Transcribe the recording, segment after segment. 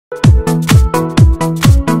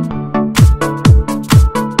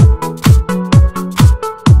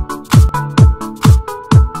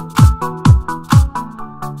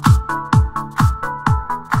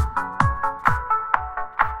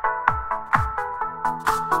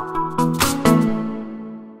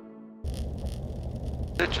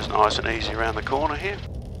It's just nice and easy around the corner here.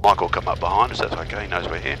 Mike will come up behind us, that's okay, he knows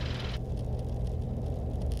we're here.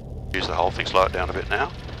 Use the whole thing, slow it down a bit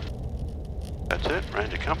now. That's it,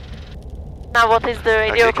 round you come. Now what is the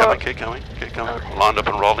radio code? Keep coming. Okay. Lined up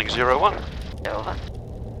and rolling 01. 01.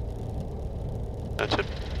 That's it.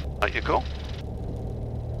 Make your call.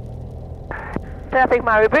 Traffic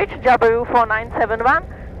Murray Bridge,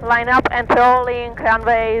 W4971. Line up and rolling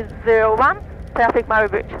runway 01. Traffic Murray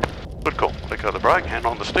Bridge. Good call. Let go of the brake, hand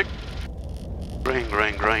on the stick. Green,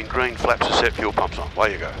 green, green, green. Flaps are set, fuel pumps on.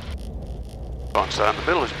 Away you go. Try and stay in the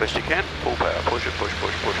middle as best you can. Full power. Push it, push,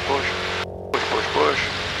 push, push, push. Push, push, push.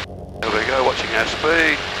 There we go, watching our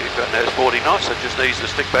speed. Keep going, that's 40 knots, so just ease the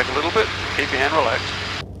stick back a little bit. Keep your hand relaxed.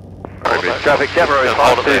 Traffic, Jabaroo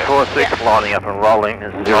 5246, lining up and rolling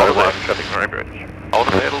 01, traffic Murray Bridge. Hold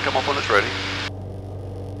it there, it'll come off when it's ready.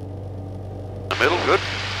 The middle, good.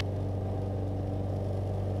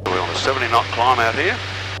 So we're on a 70 knot climb out here.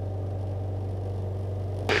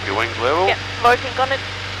 Keep your wings level. Yeah, working on it.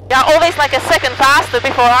 Yeah, always like a second faster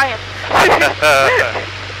before I am.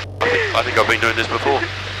 I think I've been doing this before.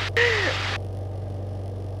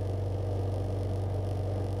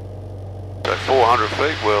 So 400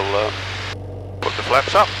 feet, we'll put the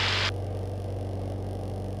flaps up.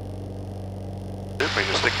 Bring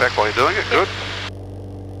the stick back while you're doing it, good.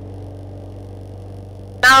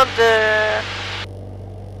 Now they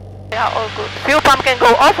are all good. Fuel pump can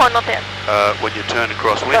go off or not yet? When you turn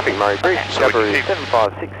across wind. Traffic Murray Bridge, So we can keep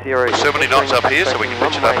 7560. 70 knots up here so we can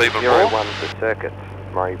pitch it up even more. 01 for circuit,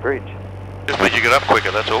 Murray Bridge. Just means you get up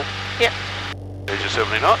quicker, that's all. Yeah. There's your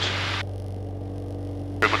 70 knots.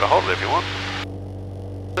 Trim it to hold it if you want.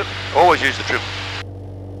 Always use the trim.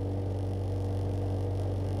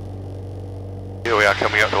 Here we are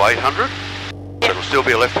coming up to 800. So it'll still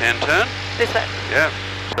be a left-hand turn. This way. Yeah.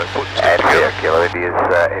 So foot and stick And together. Kilo India is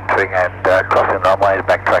entering and crossing runways,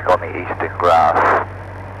 backtrack on the eastern grass.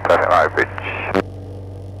 Traffic Murray Bridge.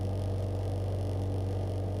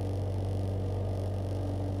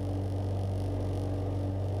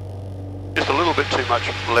 Just a little bit too much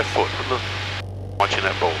left foot. Look, watching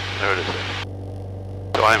that ball. There it is there.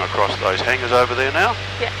 So aim across those hangers over there now.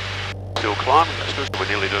 Yeah. Still climbing, that's good. We're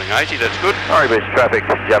nearly doing 80, that's good. Murray Bridge traffic,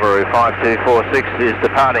 Jabaroo 5246 is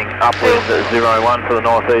departing upwind 01 for the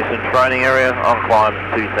northeastern training area on climb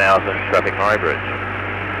 2000, traffic Murray Bridge.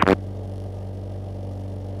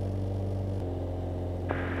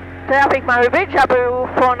 Traffic Murray Bridge,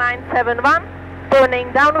 W4971.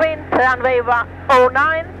 Turning downwind, runway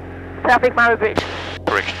 09. Traffic Murray Bridge.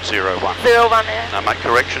 Correction, 01. 01, yeah. Now make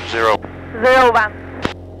correction, 0. 01.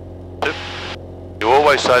 You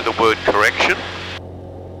always say the word correction.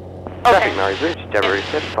 Traffic Murray Bridge, Jabaroo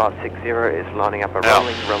 7560 is lining up a Now-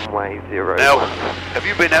 rolling runway 01. Now, have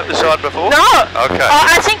you been out this side before? No! Okay.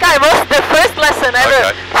 I think I was the first lesson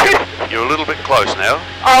ever. Okay. You're a little bit close now.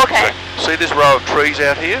 Oh, okay. So, see this row of trees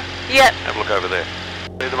out here? Yeah. Have a look over there.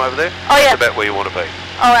 See them over there? Oh, yeah. That's about where you want to be.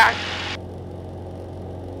 Alright.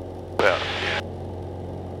 Well, yeah.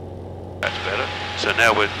 That's better. So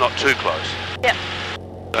now we're not too close. Yeah.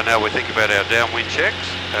 So now we think about our downwind checks,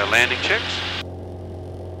 our landing checks.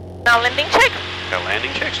 Now landing check. Our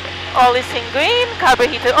landing checks. All is in green.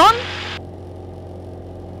 Carburetor on.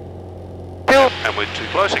 Fuel. And we're too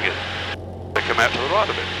close again. We come out to the right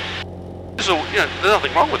a bit. This is all, you know, there's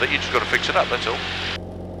nothing wrong with it, you just got to fix it up, that's all.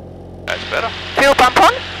 That's better. Fuel pump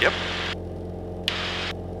on. Yep.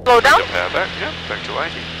 Slow down. Got power back, yep, back to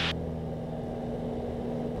 80.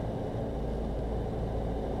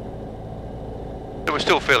 So we're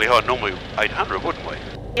still fairly high, normally 800, wouldn't we?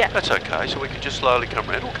 Yeah. That's okay, so we can just slowly come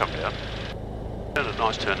round, it'll come down. And a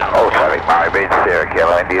nice turn out. All traffic Murray Bridge, Sierra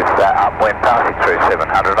Kilo India is upwind, passing through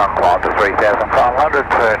 700 on climb to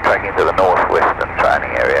 3500, turn tracking to the northwestern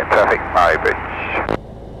training area. Traffic Murray Bridge.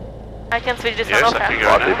 I can switch this Yes, one I off. can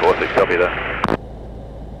go now. 5246, copy that.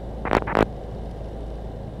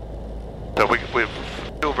 So we're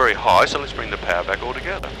still very high, so let's bring the power back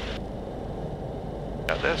altogether.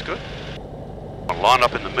 Out there, that's good. I'll line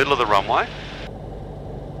up in the middle of the runway.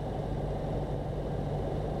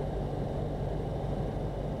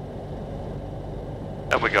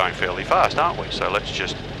 And we're going fairly fast, aren't we? So let's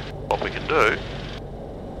just, what we can do,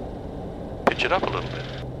 pitch it up a little bit.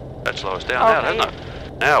 That slows us down now, Okay. hasn't it?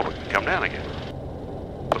 Now we can come down again.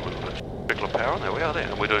 Put a little bit of trickle of power on, there we are there,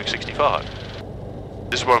 and we're doing 65.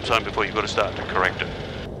 This is what I'm saying before you've got to start to correct it.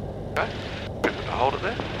 Okay? Hold it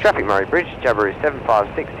there. Traffic Murray Bridge, Jabaroo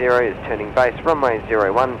 7560 is turning base, runway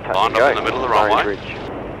 01, touch Lined and go. up in the middle of the Murray runway. Bridge.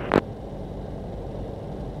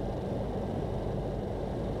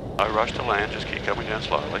 No rush to land, just keep coming down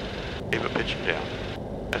slowly. Keep it pitching down.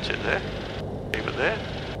 That's it there. Keep it there.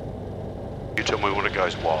 You tell me when it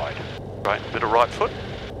goes wide. Right, bit of right foot.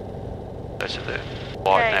 That's it there.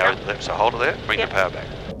 Wide now, left, so hold it there, bring the power back.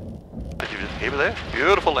 Keep it there.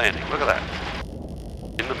 Beautiful landing, look at that.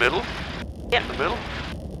 In the middle. In the middle.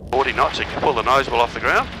 40 knots, so you can pull the nose wheel off the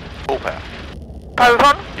ground. Full power. Power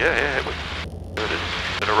on? Yeah, there it is.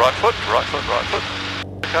 Bit of right foot, right foot, right foot.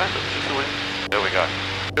 Okay, there we go.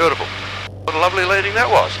 Beautiful. What a lovely landing that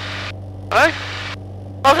was. Hey?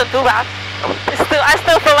 Wasn't too bad. I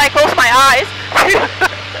still feel like close my eyes.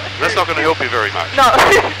 That's not going to help you very much. No.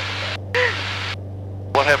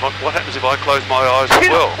 What happens if I close my eyes as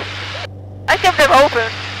well? I kept them open.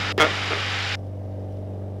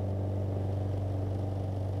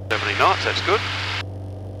 70 knots, that's good.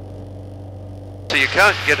 So you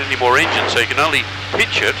can't get any more engine, so you can only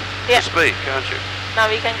pitch it to speed, can't you? Now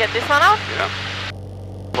we can get this one out. Yeah.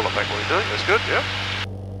 Pull it back while you're doing, that's good, yeah.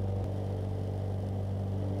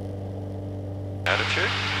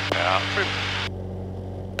 Attitude, power, trim.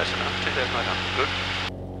 That's enough, 2,800, good.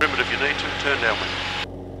 Trim it if you need to, turn downwind.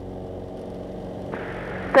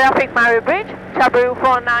 Traffic Murray Bridge, Jabiru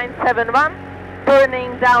 4971,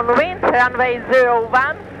 turning downwind, runway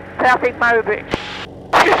 01, traffic Murray Bridge.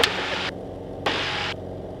 I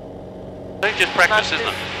think just practice, isn't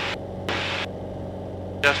it?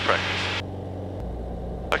 Just practice.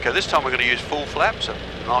 Okay, this time we're going to use full flaps. A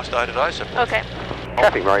nice day today. So okay.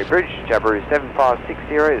 Traffic Murray Bridge, Jabiru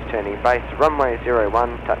 7560 is turning base runway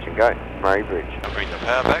 01, touch and go, Murray Bridge. I'll bring the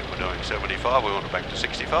power back, we're doing 75, we want it back to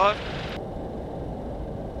 65.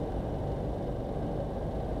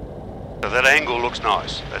 So that angle looks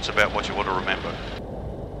nice, that's about what you want to remember.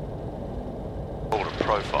 Called a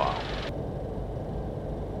profile.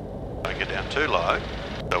 Don't get down too low,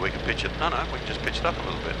 so we can pitch it, no, we can just pitch it up a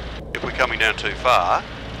little bit. If we're coming down too far,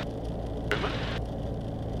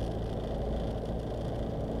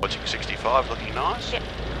 watching 65 looking nice. Yep.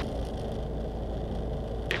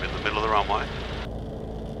 Keep in the middle of the runway.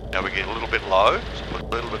 Now we get a little bit low, so put a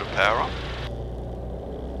little bit of power on.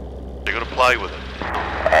 You've got to play with it.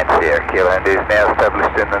 And Sierra Kilo is now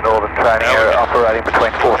established in the northern training area, operating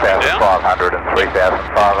between 4,500 and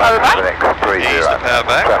 3,500 for the next 30. Ease the power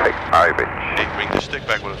back. Traffic Murray Bridge. Bring the stick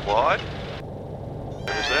back when it's wide.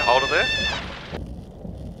 There it is there, hold it there.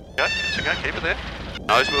 Okay, it's okay, keep it there.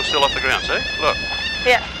 Nose wheel still off the ground, see? Look.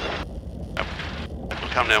 Yeah. It'll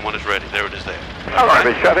come down when it's ready, there it is there. Murray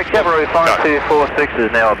Bridge traffic, Jabiru 5246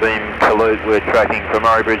 is now being collude. We're tracking for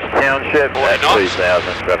Murray Bridge Township at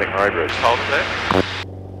 2000, traffic Murray Bridge. Hold it there.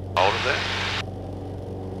 Hold it there.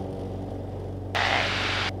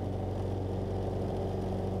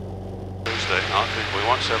 Tuesday, no, we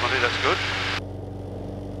want 70, that's good.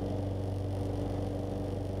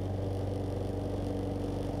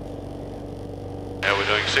 Now we're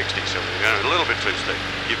doing 60, so we're going a little bit too steep.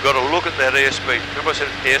 You've got to look at that airspeed. Remember I said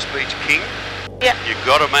airspeed's king? Yeah. You've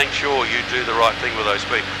got to make sure you do the right thing with those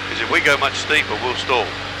speeds. Because if we go much steeper, we'll stall.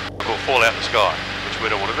 We'll fall out the sky, which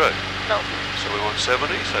we don't want to do. No. So we want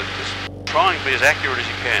 70, so just try and be as accurate as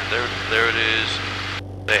you can. There it is.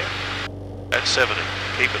 There. That's 70.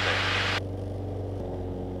 Keep it there.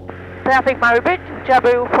 Traffic Murray Bridge,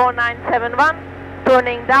 Jabiru 4971,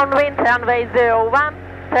 turning downwind, runway 01,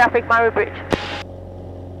 traffic Murray Bridge.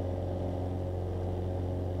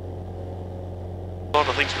 A lot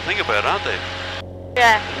of things to think about, aren't there?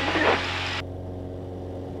 Yeah.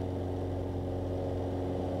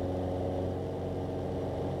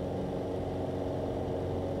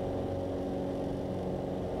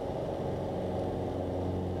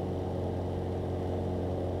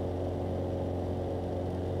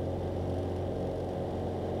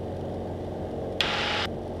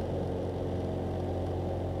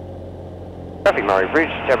 Traffic Murray Bridge,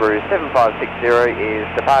 Jabiru 7560 is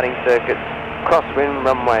departing circuit, crosswind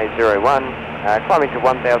runway 01, climbing to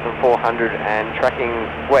 1,400 and tracking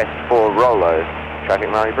west for Rollo, traffic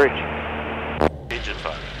Murray Bridge. Engine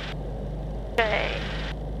failure. Okay.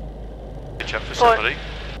 Pitch up to 70.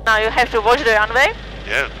 Now you have to watch the runway.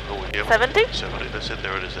 Yeah. Oh, yeah. 70? 70, that's it,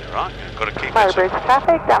 there it is there, right? You've got to keep Murray that. Bridge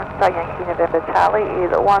traffic, down to Yankee November Charlie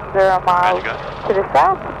is 10 miles to the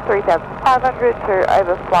south, 3,500 to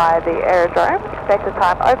overfly the aerodrome. Expected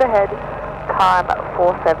time overhead, time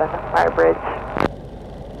 47, Murray Bridge.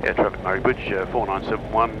 Yeah, traffic Murray Bridge,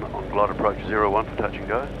 4971 on glide approach 01 for touch and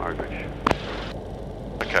go, Murray Bridge.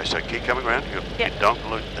 Okay, so keep coming around. You don't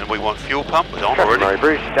lose. And we want fuel pump. It's on already. Murray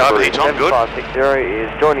Bridge, Overheat's on, good. 7560 is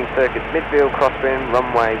joining circuits midfield, crosswind,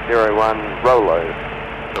 runway 01, Rollo.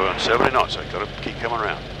 So we're on 70 knots, so you've got to keep coming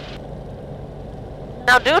around.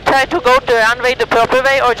 Now do try to go the runway the proper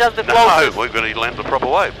way or just the closest? No, we're going to land the proper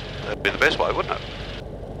way. That'd be the best way, wouldn't it?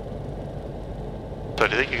 So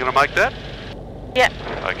do you think you're going to make that? Yeah.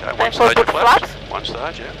 Okay, one for stage of flaps. flaps. One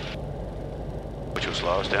stage, yeah. Which will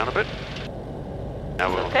slow us down a bit.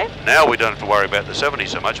 Now we don't have to worry about the 70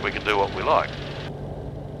 so much, we can do what we like.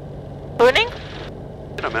 Tuning?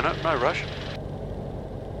 In a minute, no rush.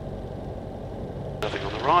 Nothing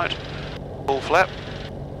on the right. Full flap.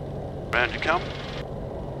 Round you come.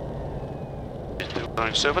 Still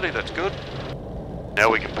doing 70, that's good. Now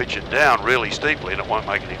we can pitch it down really steeply and it won't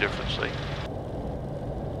make any difference, see?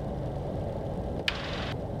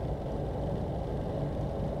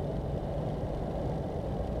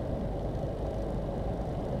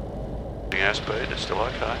 Our speed, it's still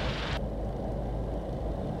okay.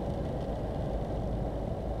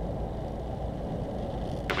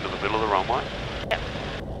 Coming to the middle of the runway. Yep.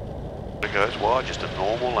 It goes wide, just a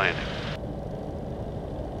normal landing.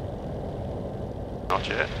 Not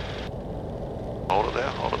yet. Hold it there,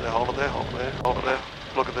 hold it there, hold it there, hold it there, hold it there.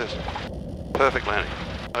 Look at this. Perfect landing.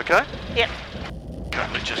 Okay? Yep. Okay,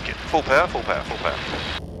 let's just get full power, full power, full power.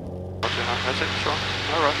 That's it, that's right.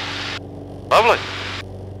 No rush. Lovely.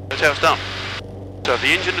 That's how it's done. So if the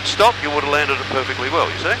engine had stopped, you would have landed it perfectly well,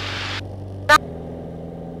 you see?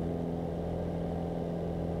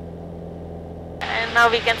 And now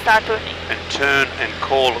we can start tuning. And turn and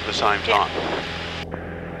call at the same time.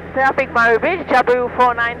 Traffic Murray Bridge,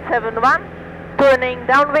 W4971, turning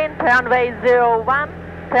downwind, runway 01,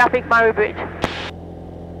 traffic Murray Bridge.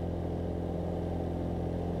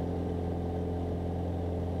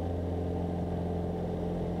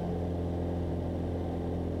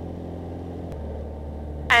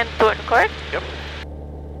 And turn, correct? Yep.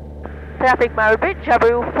 Traffic Murray Bridge,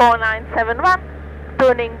 W4971,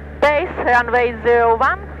 turning base, runway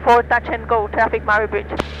 01, for touch and go, traffic Murray Bridge.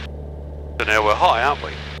 So now we're high, aren't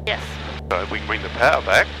we? Yes. So we can bring the power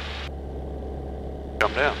back,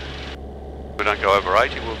 come down. If we don't go over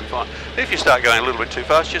 80, we'll be fine. If you start going a little bit too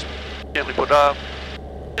fast, just gently put up.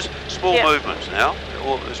 Just small movements now,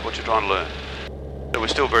 all of this is what you're trying to learn. So we're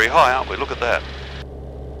still very high, aren't we? Look at that.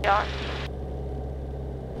 Yeah.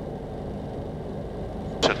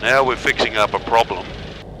 So now we're fixing up a problem.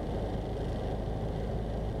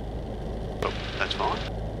 Oh, that's fine.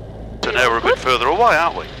 So now we're a bit further away,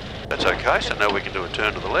 aren't we? That's okay, so now we can do a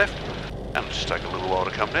turn to the left. And it'll just take a little while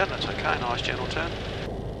to come down, that's okay, nice gentle turn.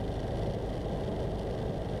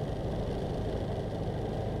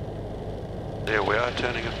 There we are,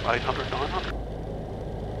 turning at 800, 900.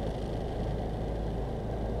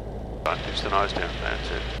 Right, pitch the nose down,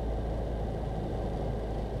 that's it.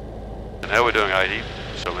 So now we're doing 80,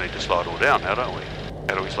 so we need to slide all down now, don't we?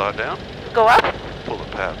 How do we slide down? Go up. Pull the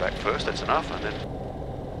power back first, that's enough, and then...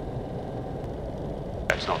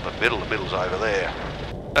 That's not the middle's over there.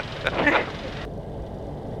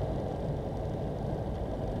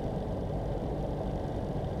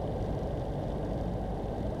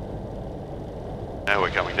 Now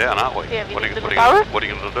we're coming down, aren't we? Yeah, what are you going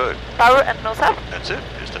to do? Power and nose up. That's it,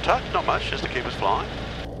 just a touch, not much, just to keep us flying.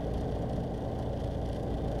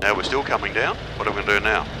 Now we're still coming down. What are we going to do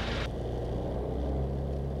now?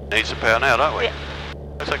 Need some power now, don't we? Yeah.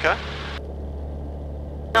 That's okay.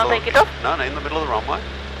 Now take it off. No, in the middle of the runway.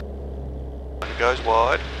 And it goes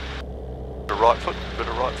wide. Bit of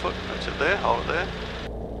right foot, That's it there, hold it there.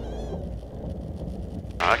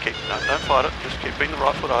 Okay, no, don't fight it, just keep bringing the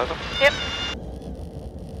right foot over. Yep.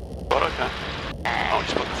 Right, okay. I'll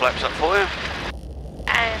just put the flaps up for you.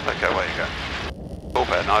 And Okay, away you go. Full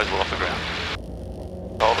power, nose will off the ground.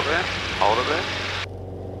 Hold it there, hold it there.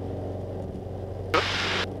 Good.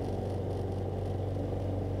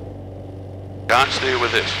 Can't steer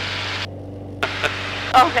with this.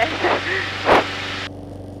 okay.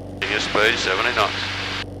 Your speed 70 knots.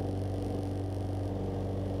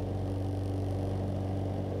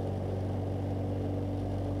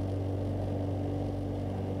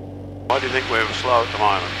 Why do you think we're slow at the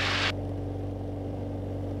moment?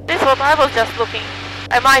 This is what I was just looking.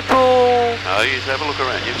 Am I too... No, you just have a look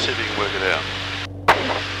around. You see if you can work it out.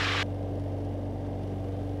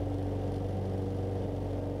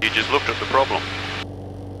 You just looked at the problem.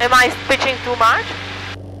 Am I pitching too much?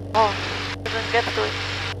 Oh, didn't get to it.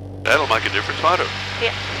 That'll make a difference, won't it?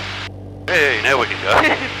 Yeah. Hey, now we can go.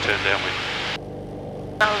 Turn downwind.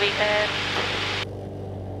 Now we can...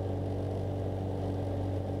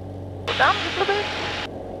 Go down a little bit.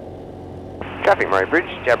 Traffic Murray Bridge,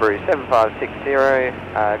 Jabiru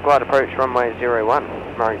 7560, glide approach runway 01,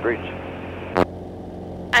 Murray Bridge.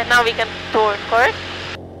 And now we can turn, correct?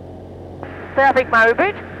 Traffic Murray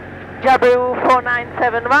Bridge, Jabiru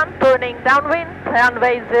 4971, turning downwind,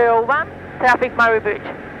 runway 01, traffic Murray Bridge.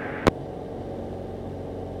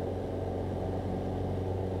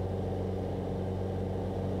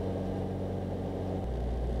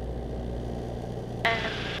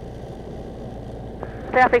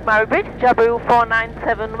 traffic Murray Bridge, Jabiru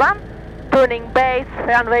 4971, turning base,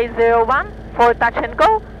 runway 01, for touch and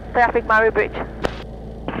go, traffic Murray Bridge.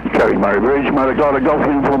 Traffic Murray Bridge, motor glider Golf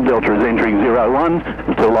Uniform Delta is entering 01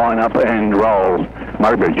 to line up and roll.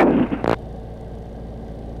 Murray Bridge.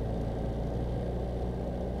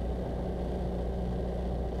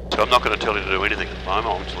 So I'm not going to tell you to do anything at the moment,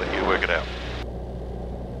 I'll just let you work it out.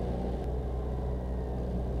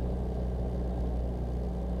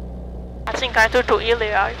 I think I took too early,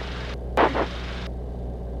 right?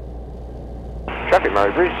 Traffic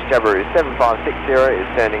Murray Bridge, Jabiru 7560 is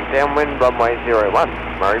turning downwind, runway 01,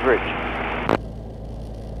 Murray Bridge.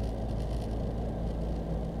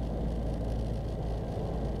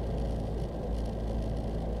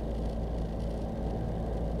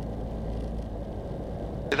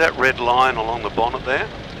 See that red line along the bonnet there?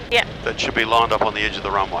 Yeah. That should be lined up on the edge of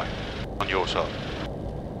the runway, on your side.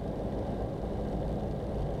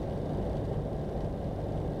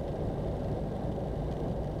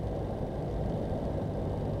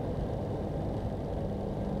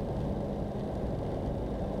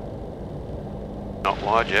 Not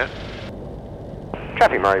wide yet.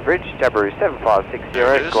 Traffic Murray Bridge, Jabiru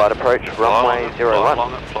 7560, glide approach, runway 01.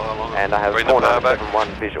 Fly along it. And I have Bring the power back. 4971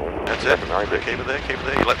 visual. That's Traffic it. Murray Bridge. Keep it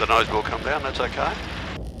there. You let the nose wheel come down, that's okay.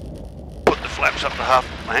 Put the flaps up to half.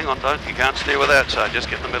 Hang on, you can't steer with that, so just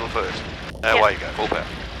get in the middle first. Away you go, full power.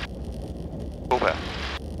 Full power.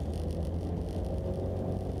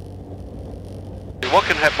 See, what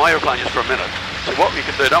can happen, my aeroplane just for a minute. So what you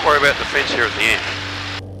can do, don't worry about the fence here at the end.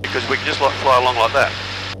 Because we can just fly along like that.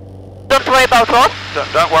 Don't worry about what?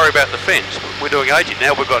 Don't worry about the fence. We're doing 80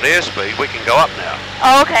 now. We've got airspeed. We can go up now.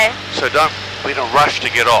 Oh, okay. So we don't rush to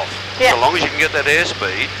get off. Yeah. So long as you can get that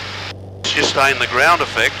airspeed, just stay in the ground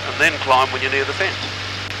effect and then climb when you're near the fence.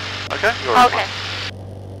 Okay? You're all Okay. right.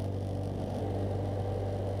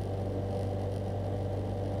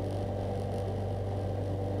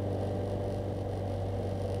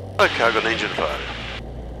 Okay, I've got an engine failure.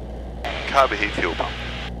 Carb heat fuel pump.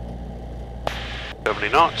 70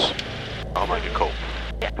 knots. I'll make a call.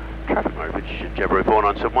 Yeah. Traffic Murray Bridge, Jabiru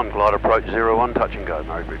 4971, glide approach 01, touch and go,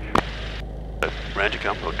 Murray Bridge. Round you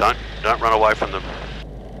come. Well, don't run away from the...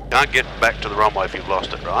 Can't get back to the runway if you've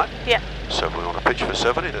lost it, right? Yeah. So if we want to pitch for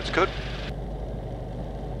 70, that's good.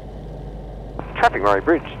 Traffic Murray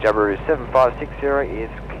Bridge, Jabiru 7560 is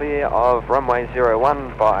clear of runway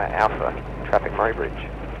 01 by Alpha. Traffic Murray Bridge.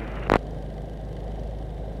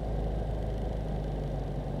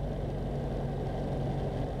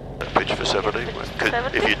 Pitch for 70.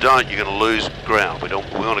 Because if you don't, you're going to lose ground. We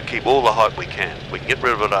want to keep all the height we can. We can get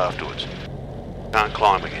rid of it afterwards. Can't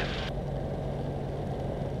climb again.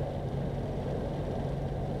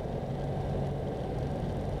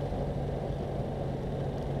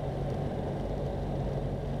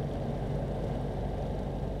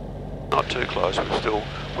 Not too close.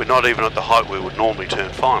 We're not even at the height we would normally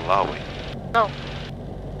turn final, are we? No.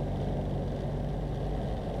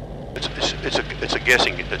 It's a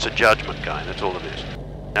guessing, it's a judgment game, that's all it is.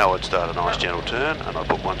 Now I'd start a nice gentle turn and I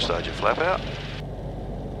put one stage of flap out.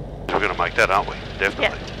 So we're going to make that, aren't we?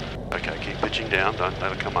 Definitely. Yeah. Okay, keep pitching down, don't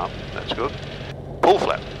let it come up, that's good. Pull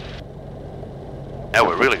flap. Now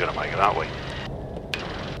we're really going to make it, aren't we?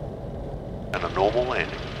 And a normal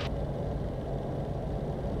landing.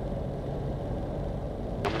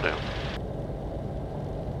 Coming down.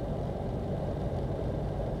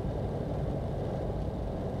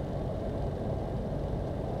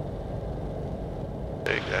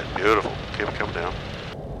 That's beautiful. Keep it coming down.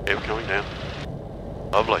 Keep it coming down.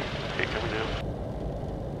 Lovely. Keep coming down.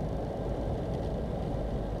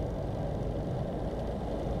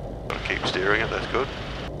 Got to keep steering it, that's good.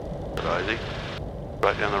 Easy.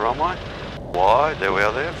 Right down the runway. Wide, there we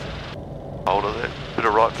are there. Hold it there. Bit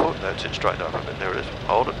of right foot, that's it, straight up a bit. There it is.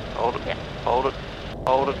 Hold it, hold it, hold it,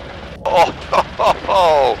 hold it. Oh,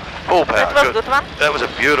 full power. That was a good one. That was a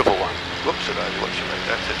beautiful one. Whoops,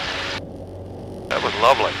 that's it. That was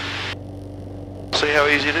lovely. See how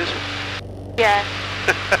easy it is? Yeah.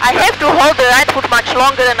 I have to hold the right foot much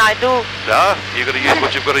longer than I do. No, you've got to use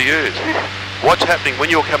what you've got to use. What's happening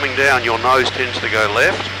when you're coming down, your nose tends to go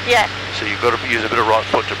left. Yeah. So you've got to use a bit of right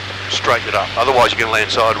foot to straighten it up. Otherwise, you can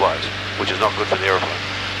land sideways, which is not good for the aeroplane.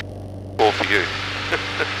 Or for you.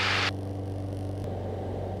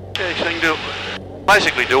 Yeah, so you can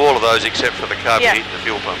basically do all of those except for the carb heat, the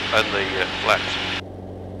fuel pump, and the flaps.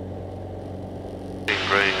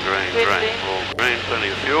 Green. All green, plenty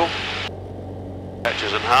of fuel.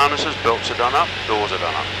 Hatches and harnesses, belts are done up, doors are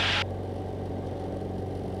done up.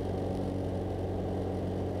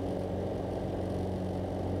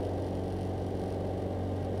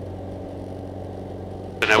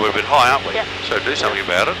 Bit now we're a bit high, aren't we? Yeah. So do something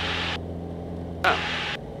about it. No.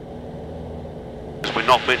 Because we're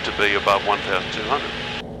not meant to be above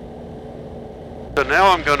 1,200. So now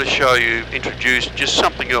I'm going to introduce just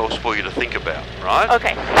something else for you to think about, right?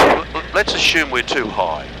 Okay. Let's assume we're too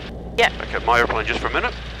high. Yeah. Okay, my airplane just for a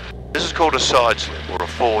minute. This is called a side slip or a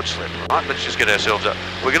forward slip, right? Let's just get ourselves up.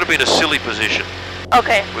 We're going to be in a silly position.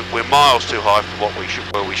 Okay. We're miles too high for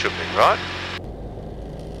where we should be, right?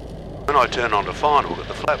 When I turn on to final, we've got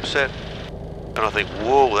the flap set, and I think,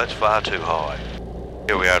 whoa, that's far too high.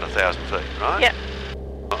 Here we are at 1,000 feet, right? Yeah.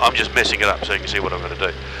 I'm just messing it up so you can see what I'm going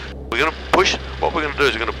to do. We're going to push, what we're going to do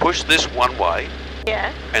is we're going to push this one way,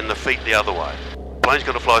 Yeah. and the feet the other way. The plane's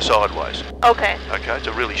going to fly sideways. Okay. Okay, it's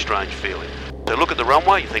a really strange feeling. So look at the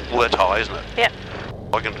runway, you think, well, that's high, isn't it? Yeah.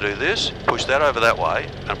 I'm going to do this, push that over that way,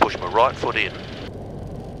 and push my right foot in.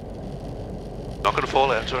 Not going to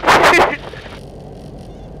fall out, sorry.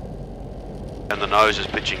 And the nose is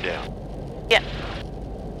pitching down. Yeah.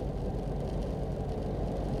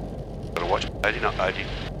 Got to watch 80, not 80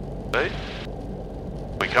 speed.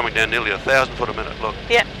 We're coming down nearly 1,000 foot a minute, look.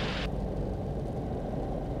 Yeah.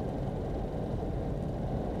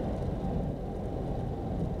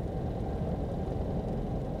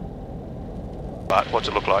 But what's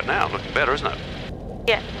it look like now? Looking better, isn't it?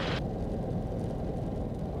 Yeah.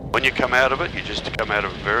 When you come out of it, you just come out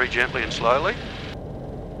of it very gently and slowly.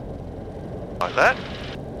 Like that.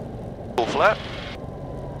 Full flap.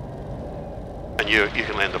 And you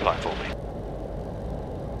can land the plane for me.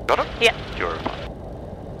 Got it? Yeah. Your airplane.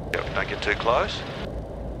 Yep, don't get too close.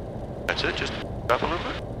 That's it, just up a little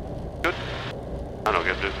bit. Good. Oh no,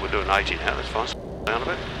 we're doing 80 now, that's fine. Slow down a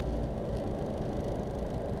bit.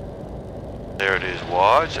 There it is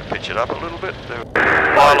wide, so pitch it up a little bit. There.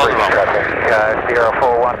 Fly along the runway. Traffic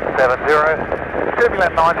 04170,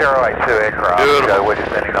 turbulent 9082 aircraft. Beautiful. We're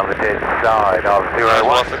descending on the dead side of Nose well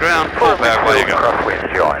 01. off the ground, full power, where you go.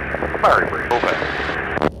 Crosswind join, Murray Bridge. Full power.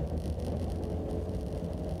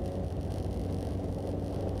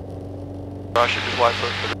 Rush it, just wait for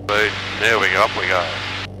it to speed. There we go, up we go.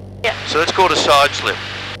 Yeah. So that's called a side slip.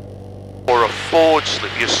 Or a forward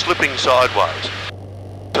slip, you're slipping sideways.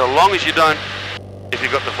 So long as you don't, if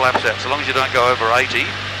you've got the flaps out, so long as you don't go over 80,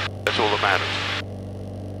 that's all that matters.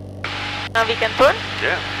 Now we can turn.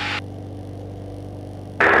 Yeah.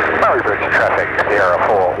 Murray Bridge traffic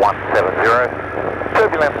 04170,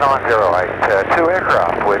 turbulent 9082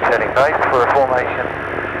 aircraft. We're setting base for a formation.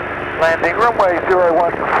 Landing runway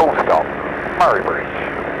 01 full stop, Murray Bridge.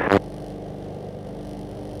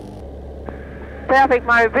 Traffic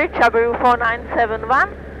Murray Bridge, Jabiru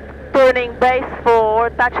 4971. Turning base for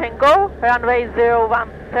touch and go, runway 01,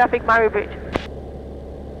 traffic Murray Bridge.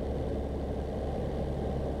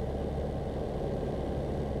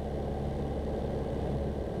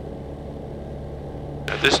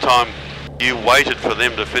 At this time, you waited for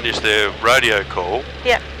them to finish their radio call,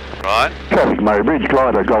 Yeah. right? Traffic Murray Bridge,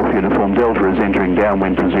 glider Golf Uniform Delta is entering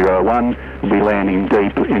downwind to 01. Will be landing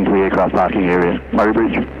deep into the aircraft parking area. Murray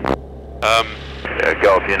Bridge.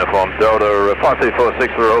 Golf Uniform Delta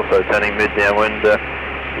 5246, we're also turning mid downwind.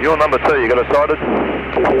 You're number 2, you got us sighted?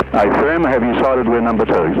 Firm, have you sighted we're number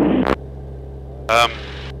 2?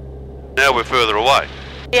 Now we're further away.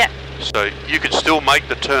 Yeah. So you could still make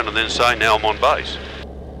the turn and then say, now I'm on base.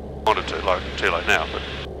 Wanted to, too late now, but...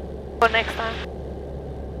 For next time.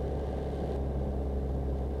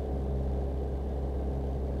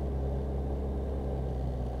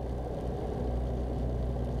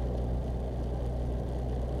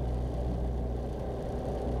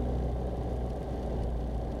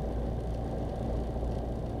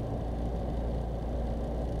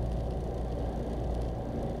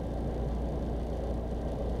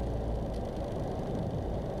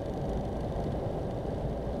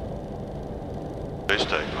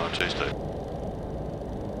 Two steep.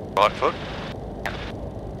 Right foot.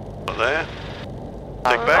 Right there.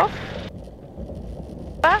 Take back.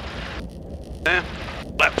 Back. There.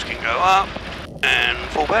 Flaps can go up. And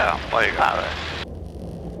full power. There you go.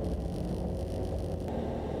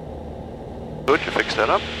 Good, you fix that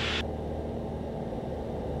up.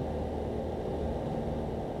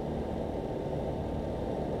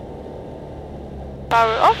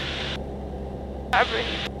 Power off. Power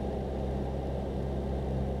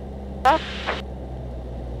up.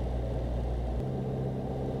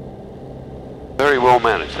 Very well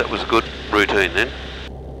managed. That was a good routine then.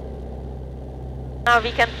 Now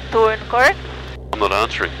we can turn, correct? I'm not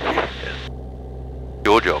answering.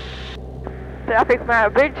 Your job. Traffic Murray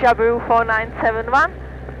Bridge, Jabiru 4971.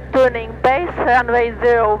 Turning base, runway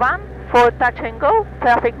 01 for touch and go,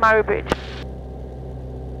 traffic Murray Bridge.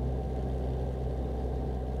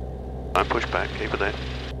 Don't push back, keep it there.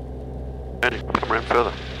 And come around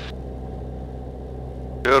further.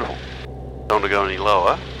 Beautiful. Don't want to go any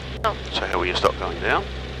lower. No. So how will you stop going down?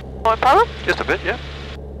 More power? Just a bit, yeah.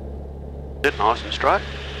 Sit nice and straight.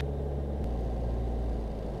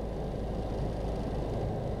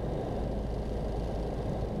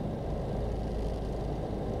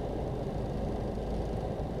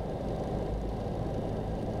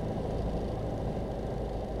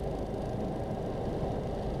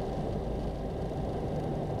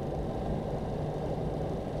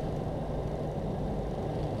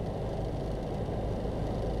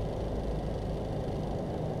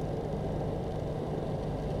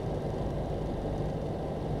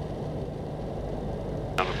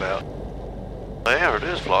 About there it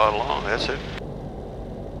is, fly along, that's it.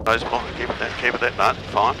 Nose blind, keep it that, nut,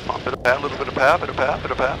 fine, bit of power, little bit of power, bit of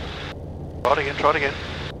power. Try it again.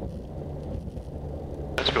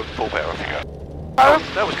 That's good, full power off you go.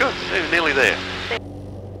 That was good, nearly there.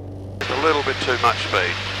 Just a little bit too much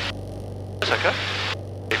speed. That's okay.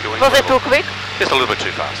 Keep your wings Was it level. too quick? Just a little bit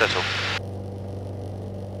too fast, that's all.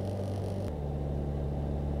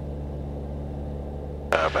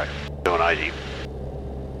 Back, doing 80.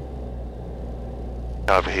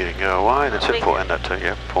 Overheating, go away, that's it, and that too,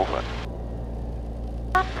 yeah, pull that.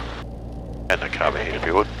 And the carb heat if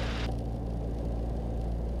you would.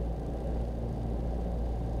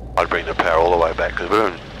 I'd bring the power all the way back because we're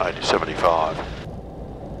doing 80-75.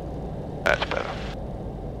 That's better.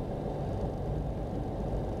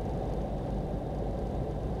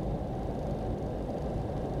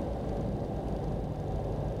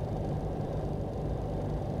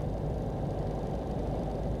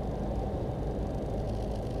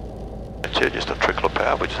 That's it, just a trickle of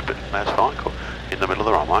power, which is a bit, that's fine, cool. In the middle of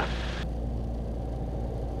the runway.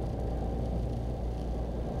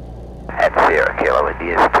 At Sierra Kilo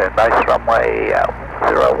India's turn base, runway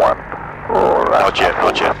 01. Not yet.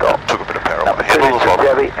 Took a bit of power away. Handle the throttle.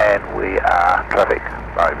 And we are traffic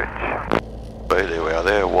Mobridge. There we are,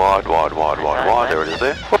 there, wide, there it is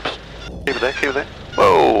there. Whoops, keep it there.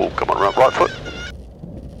 Whoa, come on, right foot.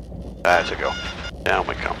 That's a go. Down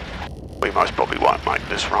we come. We most probably won't make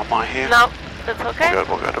this runway here. No, that's okay.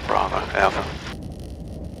 We'll go to Bravo, Alpha.